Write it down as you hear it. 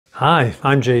Hi,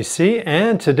 I'm JC,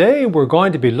 and today we're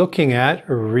going to be looking at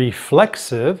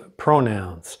reflexive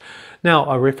pronouns. Now,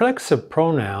 a reflexive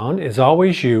pronoun is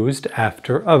always used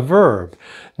after a verb.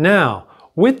 Now,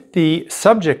 with the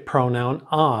subject pronoun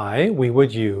I, we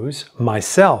would use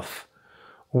myself.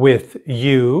 With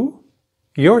you,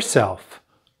 yourself.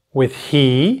 With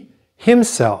he,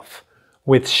 himself.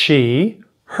 With she,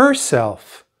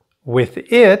 herself. With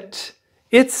it,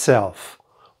 itself.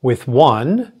 With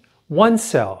one,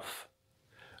 oneself.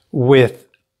 With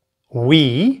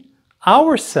we,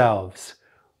 ourselves.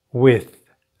 With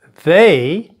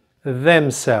they,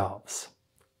 themselves.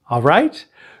 All right?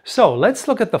 So let's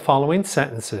look at the following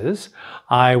sentences.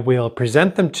 I will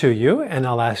present them to you and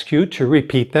I'll ask you to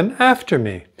repeat them after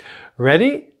me.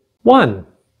 Ready? 1.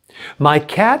 My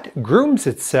cat grooms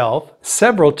itself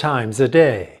several times a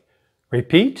day.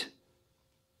 Repeat.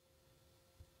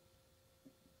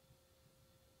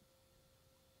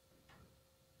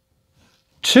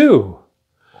 2.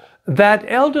 That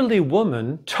elderly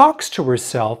woman talks to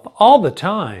herself all the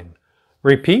time.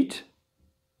 Repeat.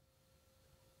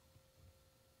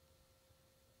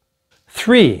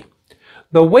 3.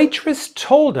 The waitress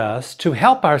told us to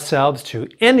help ourselves to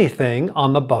anything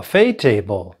on the buffet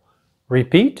table.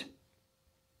 Repeat.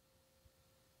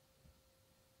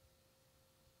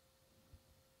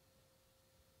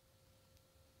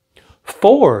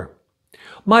 4.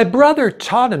 My brother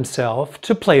taught himself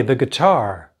to play the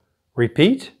guitar.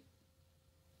 Repeat.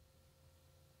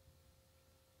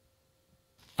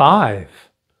 5.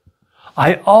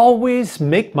 I always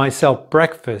make myself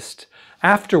breakfast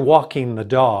after walking the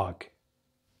dog.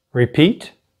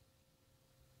 Repeat.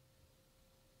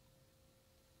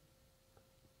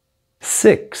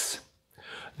 6.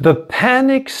 The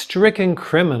panic-stricken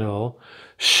criminal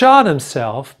shot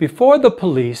himself before the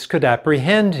police could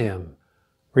apprehend him.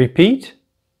 Repeat.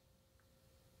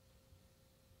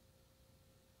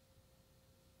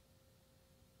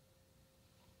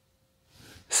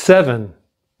 7.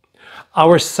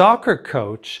 Our soccer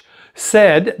coach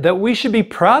said that we should be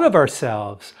proud of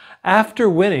ourselves after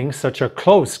winning such a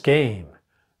close game.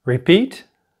 Repeat.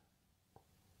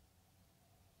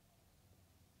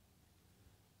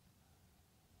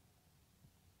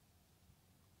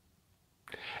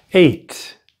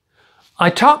 8. I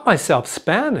taught myself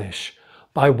Spanish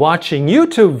by watching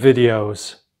YouTube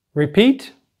videos.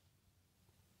 Repeat.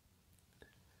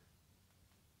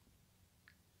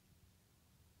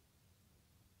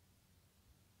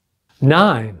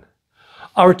 9.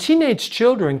 Our teenage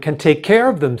children can take care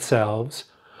of themselves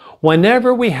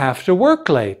whenever we have to work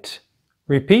late.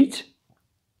 Repeat.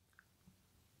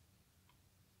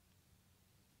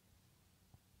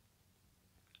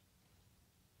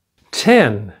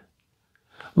 10.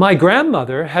 My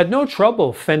grandmother had no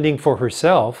trouble fending for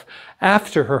herself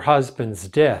after her husband's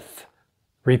death.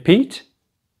 Repeat.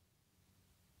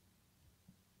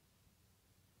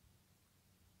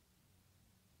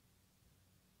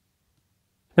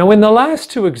 'Now, in the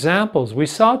last two examples, we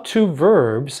saw two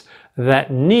verbs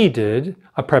that needed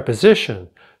a preposition: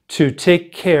 to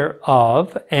take care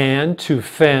of and to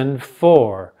fend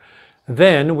for.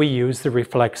 Then we use the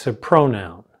reflexive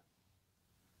pronoun.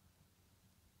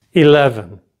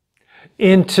 11.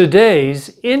 In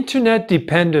today's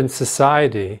internet-dependent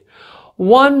society,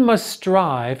 one must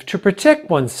strive to protect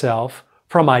oneself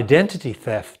from identity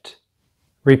theft.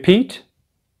 Repeat.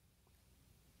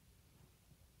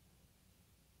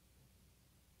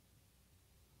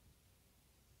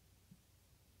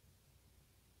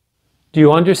 'Do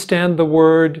you understand the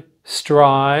word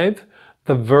strive?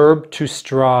 The verb to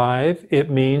strive, it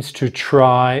means to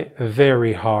try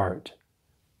very hard.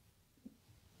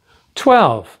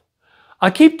 12. I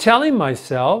keep telling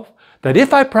myself that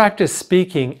if I practice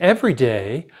speaking every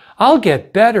day, I'll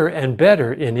get better and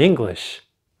better in English.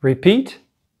 Repeat.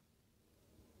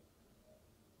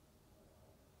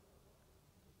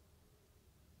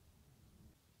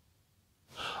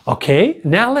 'Okay,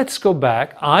 now let's go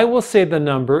back. I will say the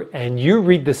number and you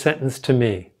read the sentence to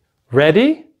me.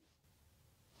 Ready?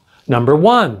 Number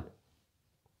 1.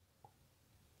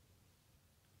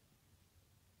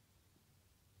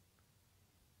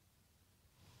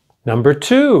 Number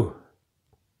 2.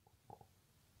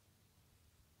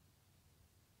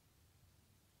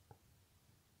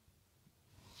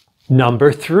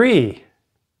 Number 3.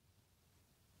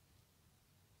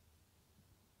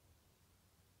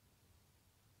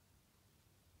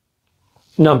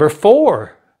 Number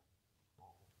 4.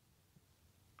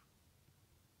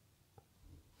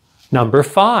 Number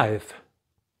 5.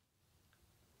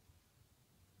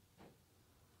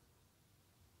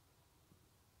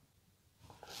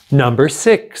 Number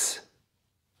 6.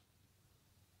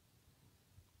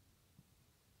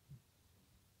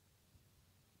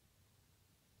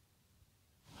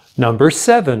 Number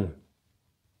 7.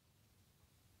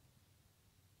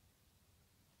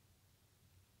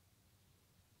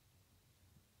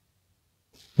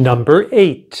 Number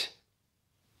 8.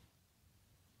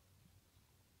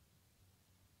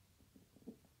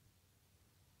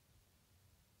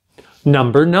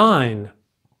 Number 9.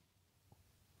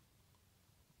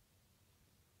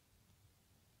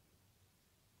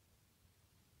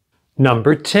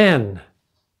 Number 10.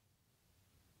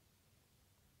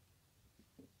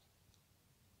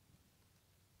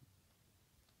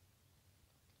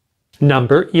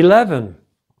 Number 11.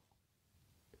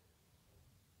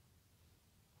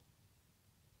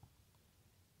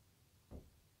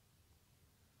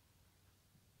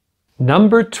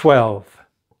 Number 12.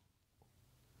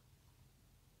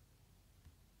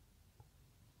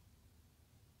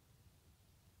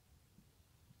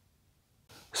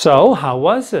 So, how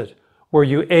was it? Were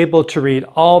you able to read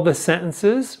all the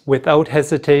sentences without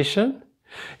hesitation?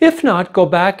 If not, go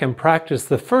back and practice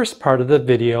the first part of the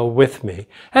video with me,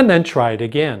 and then try it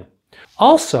again.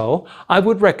 Also, I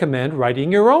would recommend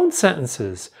writing your own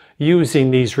sentences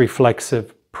using these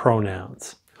reflexive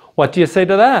pronouns. What do you say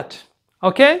to that?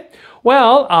 Okay?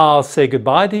 Well, I'll say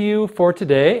goodbye to you for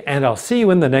today, and I'll see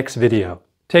you in the next video.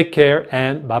 Take care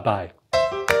and bye-bye.